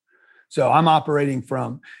there. So I'm operating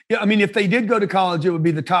from, if they did go to college, it would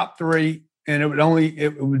be the top 3, and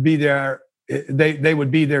it would be there. They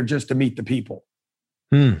would be there just to meet the people.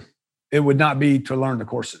 It would not be to learn the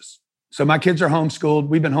courses. So my kids are homeschooled.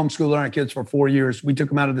 We've been homeschooling our kids for 4 years. We took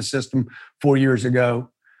them out of the system 4 years ago.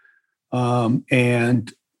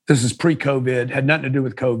 And this is pre-COVID, had nothing to do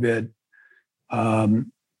with COVID.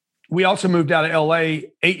 We also moved out of LA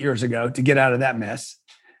 8 years ago to get out of that mess.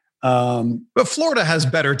 But Florida has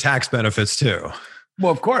better tax benefits too.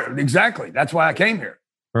 Well, of course, exactly. That's why I came here.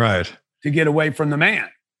 Right. To get away from the man.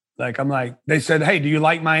 They said, hey, do you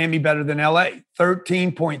like Miami better than LA?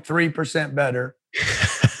 13.3% better.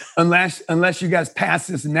 unless you guys pass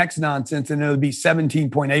this next nonsense, and it'll be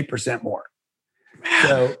 17.8% more. Man.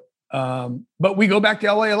 So, but we go back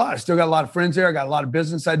to LA a lot. I still got a lot of friends there. I got a lot of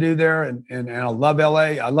business I do there, and I love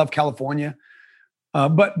LA. I love California.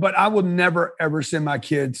 But I will never, ever send my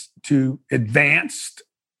kids to advanced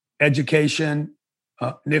education.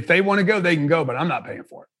 If they want to go, they can go, but I'm not paying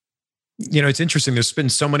for it. It's interesting. There's been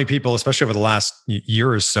so many people, especially over the last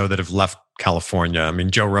year or so, that have left California. I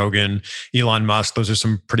mean, Joe Rogan, Elon Musk, those are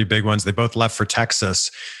some pretty big ones. They both left for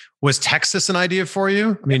Texas. Was Texas an idea for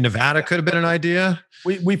you? I mean, Nevada could have been an idea.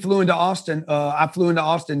 We flew into Austin. I flew into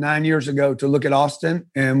Austin 9 years ago to look at Austin.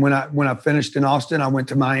 And when I finished in Austin, I went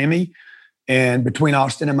to Miami. And between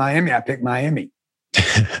Austin and Miami, I picked Miami.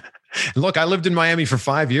 Look, I lived in Miami for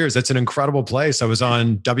 5 years. That's an incredible place. I was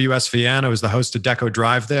on WSVN. I was the host of Deco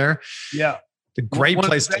Drive there. Yeah. A great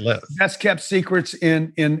place to live. Best kept secrets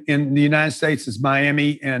in the United States is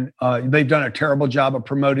Miami. And they've done a terrible job of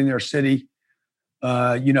promoting their city.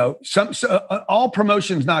 All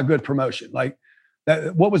promotion's not good promotion. Like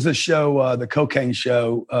that, what was the show, the cocaine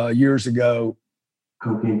show years ago?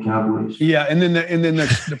 Cocaine Cowboys. Yeah, and then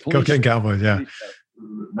the police. Cocaine Cowboys, yeah.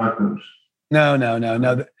 Narcos. No.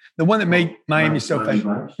 The one that made Miami so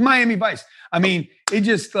famous. Miami Vice. I mean, it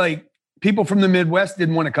just like people from the Midwest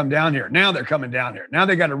didn't want to come down here. Now they're coming down here. Now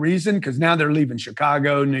they got a reason, because now they're leaving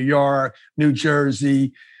Chicago, New York, New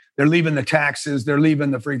Jersey. They're leaving the taxes. They're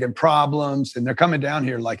leaving the freaking problems, and they're coming down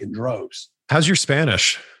here like in droves. How's your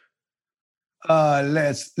Spanish?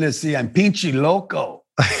 Let's see. I'm pinche loco.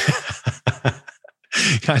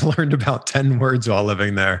 I learned about 10 words while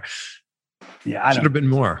living there. Yeah, I should have been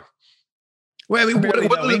more. Well, I mean,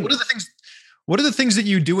 what are the things that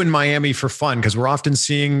you do in Miami for fun? Because we're often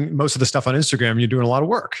seeing most of the stuff on Instagram. You're doing a lot of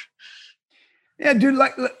work. Yeah, dude.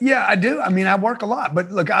 I do. I mean, I work a lot, but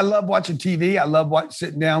look, I love watching TV. I love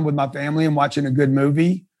sitting down with my family and watching a good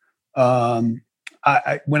movie. When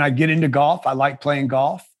I get into golf, I like playing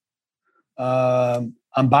golf. I'm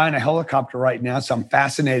buying a helicopter right now, so I'm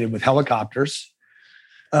fascinated with helicopters.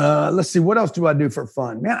 Let's see, what else do I do for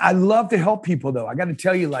fun? Man, I love to help people, though. I got to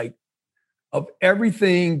tell you, like, of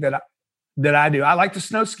everything that I do, I like to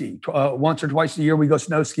snow ski. Once or twice a year, we go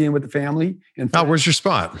snow skiing with the family. Where's your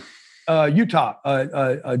spot? Utah,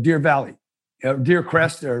 Deer Valley, Deer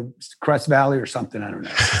Crest or Crest Valley or something. I don't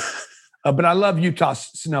know. But I love Utah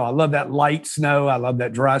snow. I love that light snow. I love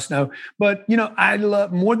that dry snow. But, I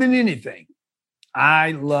love, more than anything,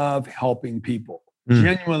 I love helping people.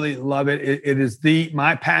 Genuinely love it. It is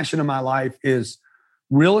my passion in my life is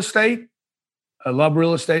real estate. I love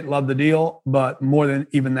real estate, love the deal. But more than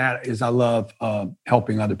even that is I love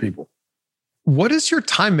helping other people. What does your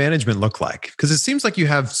time management look like? Because it seems like you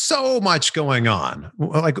have so much going on.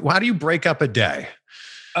 Like, how do you break up a day?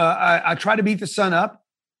 I try to beat the sun up.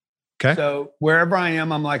 Okay. So wherever I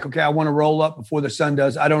am, I'm like, okay, I want to roll up before the sun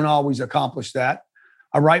does. I don't always accomplish that.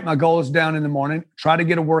 I write my goals down in the morning, try to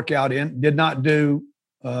get a workout in. Did not do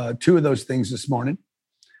 2 of those things this morning.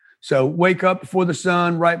 So wake up before the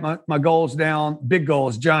sun, write my goals down, big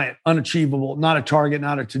goals, giant, unachievable, not a target,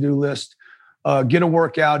 not a to-do list. Get a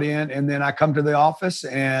workout in, and then I come to the office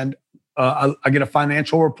and I get a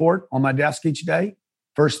financial report on my desk each day.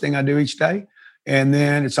 First thing I do each day. And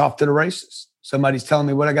then it's off to the races. Somebody's telling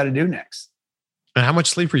me what I got to do next. And how much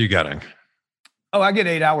sleep are you getting? Oh, I get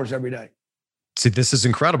 8 hours every day. See, this is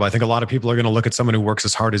incredible. I think a lot of people are going to look at someone who works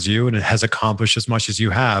as hard as you and has accomplished as much as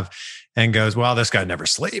you have and goes, well, this guy never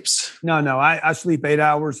sleeps. No, I sleep 8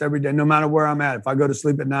 hours every day, no matter where I'm at. If I go to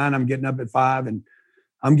sleep at 9, I'm getting up at 5 and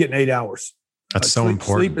I'm getting 8 hours. That's so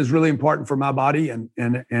important. Sleep is really important for my body.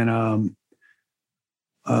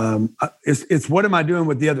 It's what am I doing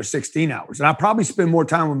with the other 16 hours? And I probably spend more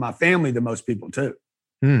time with my family than most people too.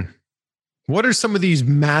 What are some of these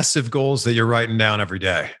massive goals that you're writing down every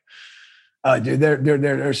day? Dude,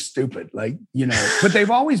 they're stupid. Like, but they've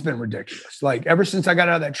always been ridiculous. Like ever since I got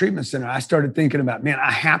out of that treatment center, I started thinking about, man,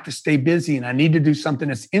 I have to stay busy and I need to do something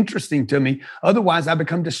that's interesting to me. Otherwise I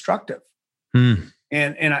become destructive.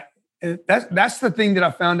 And that's the thing that I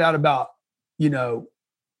found out about,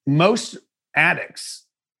 most addicts,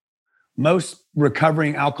 most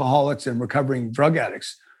recovering alcoholics and recovering drug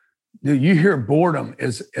addicts. You hear boredom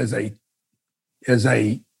as a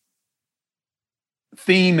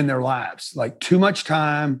theme in their lives, like too much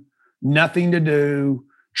time, nothing to do,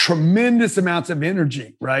 tremendous amounts of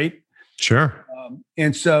energy, right? Sure.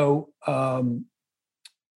 And so,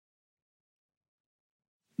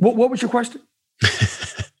 what was your question?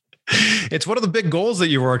 It's one of the big goals that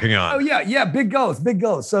you're working on. Oh yeah, big goals.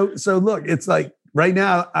 So look, it's like right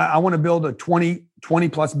now I want to build a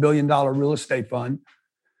 $20+ billion real estate fund.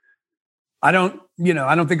 I don't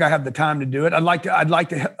think I have the time to do it. I'd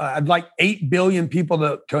like 8 billion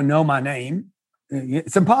people to know my name.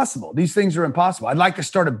 It's impossible. These things are impossible. I'd like to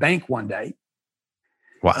start a bank one day.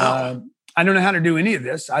 Wow. I don't know how to do any of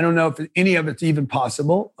this. I don't know if any of it's even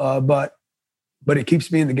possible, but it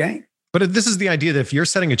keeps me in the game. But this is the idea that if you're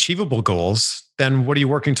setting achievable goals, then what are you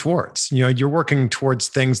working towards? You're working towards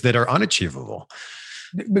things that are unachievable.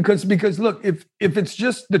 Because look, if it's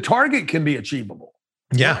just the target can be achievable.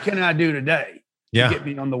 Yeah. What can I do today to get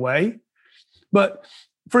me on the way? But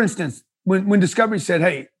for instance, when Discovery said,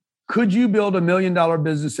 hey, could you build $1 million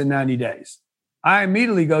business in 90 days? I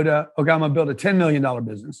immediately go to, okay, I'm going to build a $10 million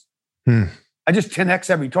business. I just 10X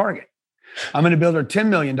every target. I'm going to build a $10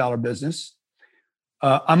 million business.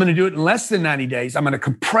 I'm going to do it in less than 90 days. I'm going to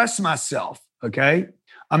compress myself. Okay.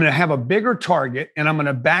 I'm going to have a bigger target and I'm going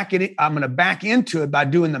to back into it by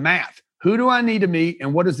doing the math. Who do I need to meet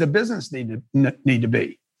and what does the business need to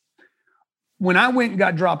be? When I went and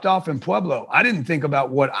got dropped off in Pueblo, I didn't think about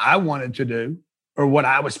what I wanted to do or what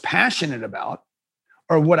I was passionate about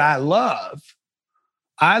or what I love.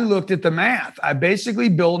 I looked at the math. I basically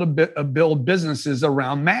build businesses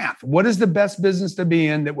around math. What is the best business to be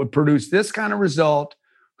in that would produce this kind of result?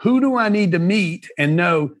 Who do I need to meet and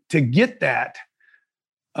know to get that?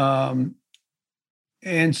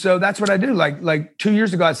 And so that's what I do. Like 2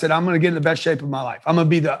 years ago, I said, I'm going to get in the best shape of my life. I'm going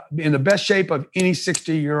to be in the best shape of any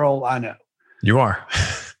 60-year-old I know. You are.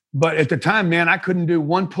 But at the time, man, I couldn't do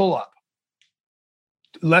one pull-up.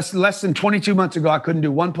 Less than 22 months ago, I couldn't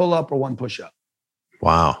do one pull-up or one push-up.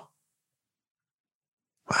 Wow.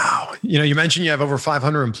 You mentioned you have over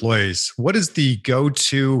 500 employees. What is the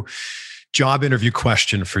go-to job interview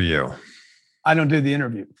question for you? I don't do the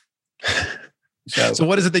interview. So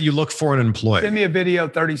what is it that you look for in an employee? Send me a video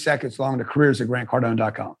 30 seconds long to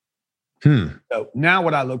careers@grantcardone.com. So now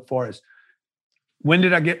what I look for is, when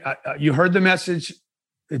did I get, you heard the message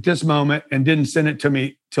at this moment and didn't send it to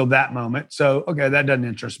me till that moment. So, okay, that doesn't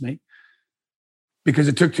interest me because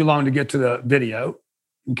it took too long to get to the video.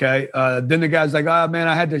 Okay. Then the guy's like, oh man,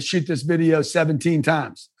 I had to shoot this video 17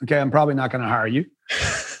 times. Okay. I'm probably not going to hire you.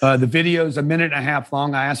 The video is 1.5 minutes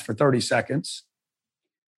long. I asked for 30 seconds.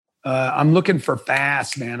 I'm looking for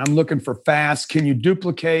fast, man. I'm looking for fast. Can you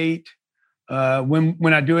duplicate?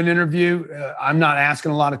 When I do an interview, I'm not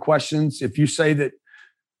asking a lot of questions. If you say that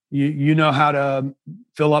you know how to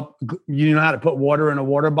fill up, you know how to put water in a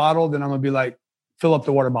water bottle, then I'm going to be like, fill up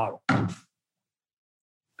the water bottle.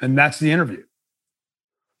 And that's the interview.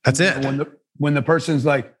 That's it. When the person's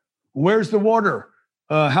like, where's the water?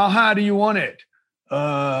 How high do you want it?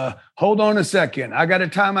 Hold on a second. I got to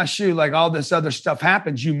tie my shoe. Like all this other stuff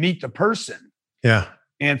happens. You meet the person. Yeah.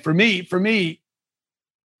 And for me,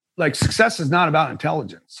 like success is not about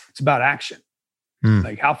intelligence. It's about action.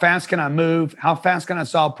 Like how fast can I move? How fast can I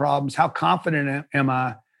solve problems? How confident am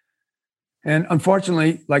I? And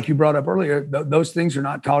unfortunately, like you brought up earlier, those things are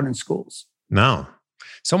not taught in schools. No.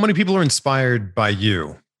 So many people are inspired by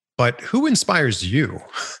you, but who inspires you?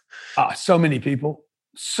 So many people,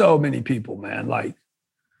 man. Like,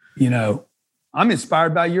 I'm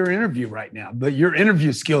inspired by your interview right now, but your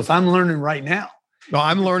interview skills, I'm learning right now. Well,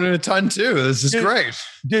 I'm learning a ton too. This is great.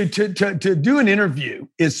 Dude, to do an interview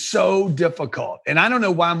is so difficult. And I don't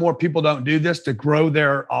know why more people don't do this to grow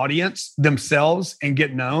their audience themselves and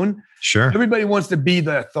get known. Sure. Everybody wants to be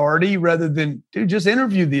the authority rather than, just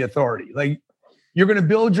interview the authority. Like, you're going to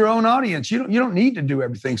build your own audience. You don't need to do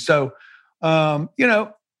everything. So,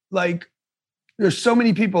 like, there's so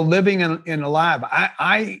many people living and alive.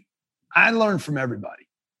 I learn from everybody.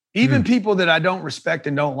 Even people that I don't respect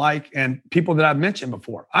and don't like, and people that I've mentioned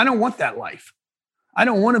before. I don't want that life. I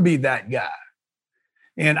don't want to be that guy.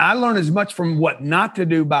 And I learn as much from what not to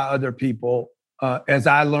do by other people as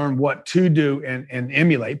I learn what to do and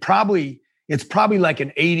emulate. It's probably like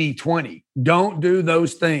an 80-20. Don't do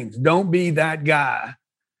those things. Don't be that guy.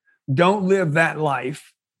 Don't live that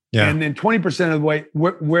life. Yeah. And then 20% of the way,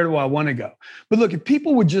 where do I want to go? But look, if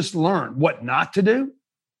people would just learn what not to do,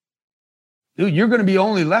 dude, you're going to be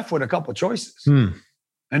only left with a couple of choices. And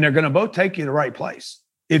they're going to both take you to the right place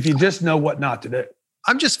if you just know what not to do.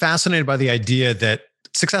 I'm just fascinated by the idea that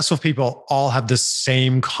successful people all have the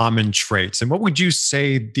same common traits. And what would you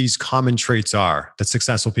say these common traits are that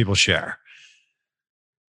successful people share?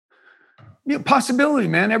 Possibility,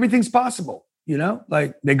 man. Everything's possible.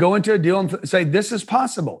 Like, they go into a deal and say, this is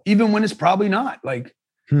possible, even when it's probably not. Like,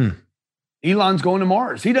 Elon's going to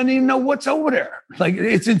Mars. He doesn't even know what's over there. Like,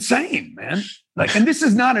 it's insane, man. Like, and this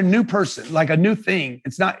is not a new person, like a new thing.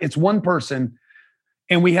 It's one person.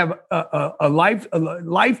 And we have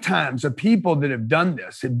lifetimes of people that have done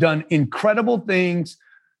this, have done incredible things,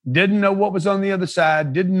 didn't know what was on the other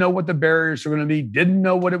side, didn't know what the barriers were going to be, didn't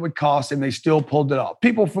know what it would cost, and they still pulled it off.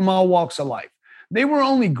 People from all walks of life. They were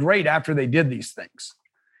only great after they did these things.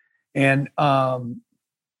 And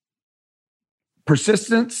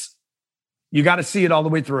persistence, you got to see it all the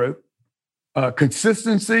way through.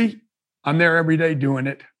 Consistency, I'm there every day doing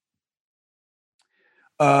it.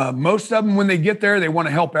 Most of them, when they get there, they want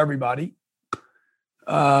to help everybody.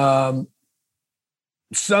 Some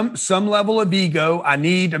level of ego. I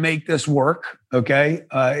need to make this work. Okay.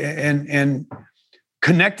 And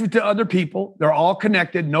connected to other people. They're all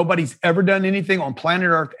connected. Nobody's ever done anything on planet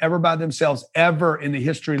Earth ever by themselves, ever in the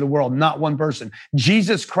history of the world. Not one person.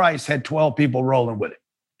 Jesus Christ had 12 people rolling with him.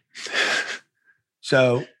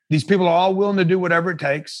 So these people are all willing to do whatever it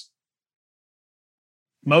takes.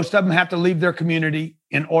 Most of them have to leave their community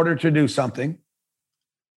in order to do something.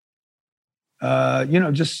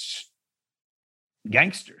 Just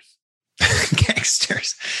gangsters.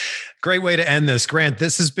 Gangsters. Great way to end this. Grant,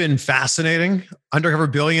 this has been fascinating. Undercover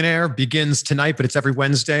Billionaire begins tonight, but it's every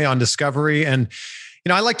Wednesday on Discovery. And,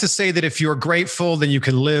 I like to say that if you're grateful, then you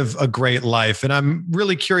can live a great life. And I'm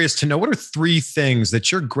really curious to know, what are 3 things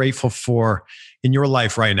that you're grateful for in your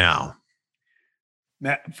life right now?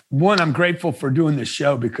 One, I'm grateful for doing this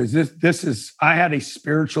show, because I had a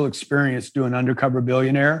spiritual experience doing Undercover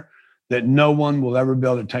Billionaire that no one will ever be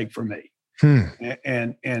able to take from me.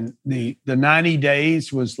 And the 90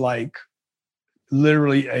 days was like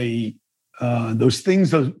literally those things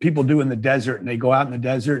those people do in the desert, and they go out in the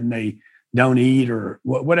desert and they don't eat or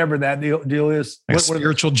whatever that deal is. A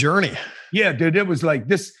spiritual journey. Yeah, dude, it was like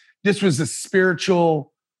this was a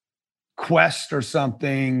spiritual quest or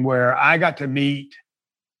something where I got to meet.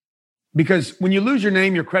 Because when you lose your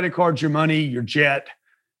name, your credit cards, your money, your jet,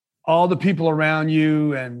 all the people around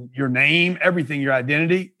you and your name, everything, your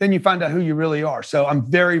identity, then you find out who you really are. So I'm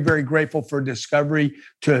very, very grateful for Discovery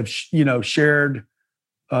to have, shared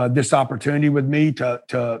this opportunity with me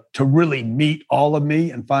to really meet all of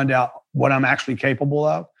me and find out what I'm actually capable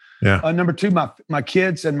of. Yeah. Number 2, my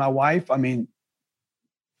kids and my wife. I mean,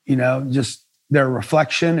 just their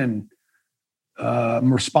reflection, and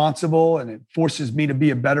I'm responsible, and it forces me to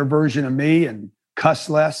be a better version of me and cuss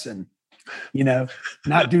less and,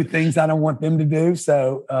 not do things I don't want them to do.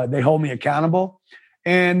 So they hold me accountable.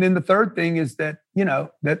 And then the third thing is that,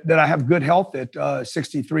 that I have good health at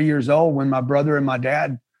 63 years old, when my brother and my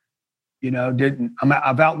dad, didn't.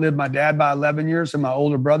 I've outlived my dad by 11 years and my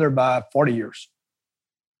older brother by 40 years.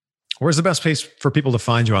 Where's the best place for people to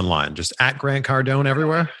find you online? Just at Grant Cardone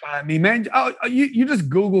everywhere? I mean, man, you just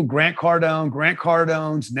Google Grant Cardone, Grant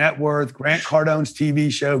Cardone's net worth, Grant Cardone's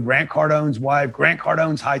TV show, Grant Cardone's wife, Grant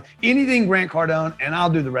Cardone's height, anything Grant Cardone, and I'll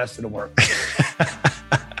do the rest of the work.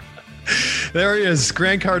 There he is,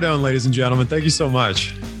 Grant Cardone, ladies and gentlemen. Thank you so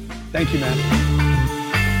much. Thank you, man.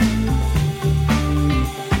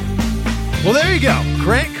 Well, there you go.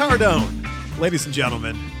 Grant Cardone. ladies and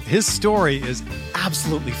gentlemen, his story is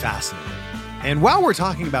absolutely fascinating. And while we're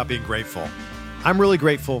talking about being grateful, I'm really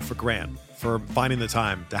grateful for Grant for finding the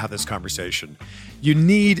time to have this conversation. You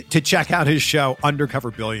need to check out his show,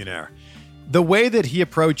 Undercover Billionaire. The way that he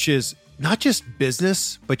approaches not just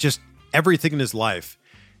business, but just everything in his life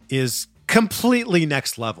is completely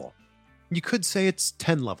next level. You could say it's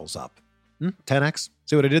 10 levels up. 10x?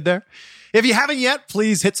 See what I did there? If you haven't yet,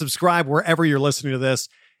 please hit subscribe wherever you're listening to this.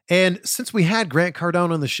 And since we had Grant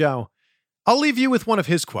Cardone on the show, I'll leave you with one of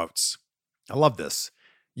his quotes. I love this.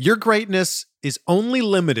 Your greatness is only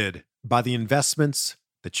limited by the investments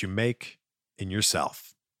that you make in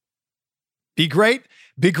yourself. Be great.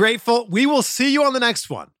 Be grateful. We will see you on the next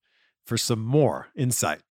one for some more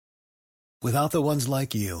insight. Without the ones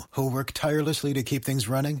like you, who work tirelessly to keep things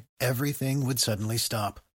running, everything would suddenly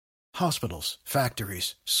stop. Hospitals,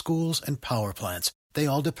 factories, schools, and power plants, they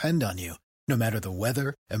all depend on you. No matter the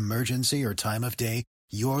weather, emergency, or time of day,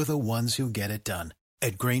 you're the ones who get it done.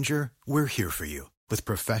 At Grainger, we're here for you with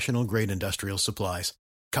professional-grade industrial supplies.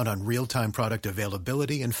 Count on real-time product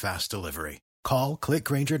availability and fast delivery. Call, click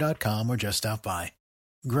Grainger.com, or just stop by.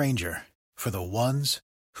 Grainger, for the ones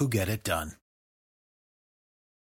who get it done.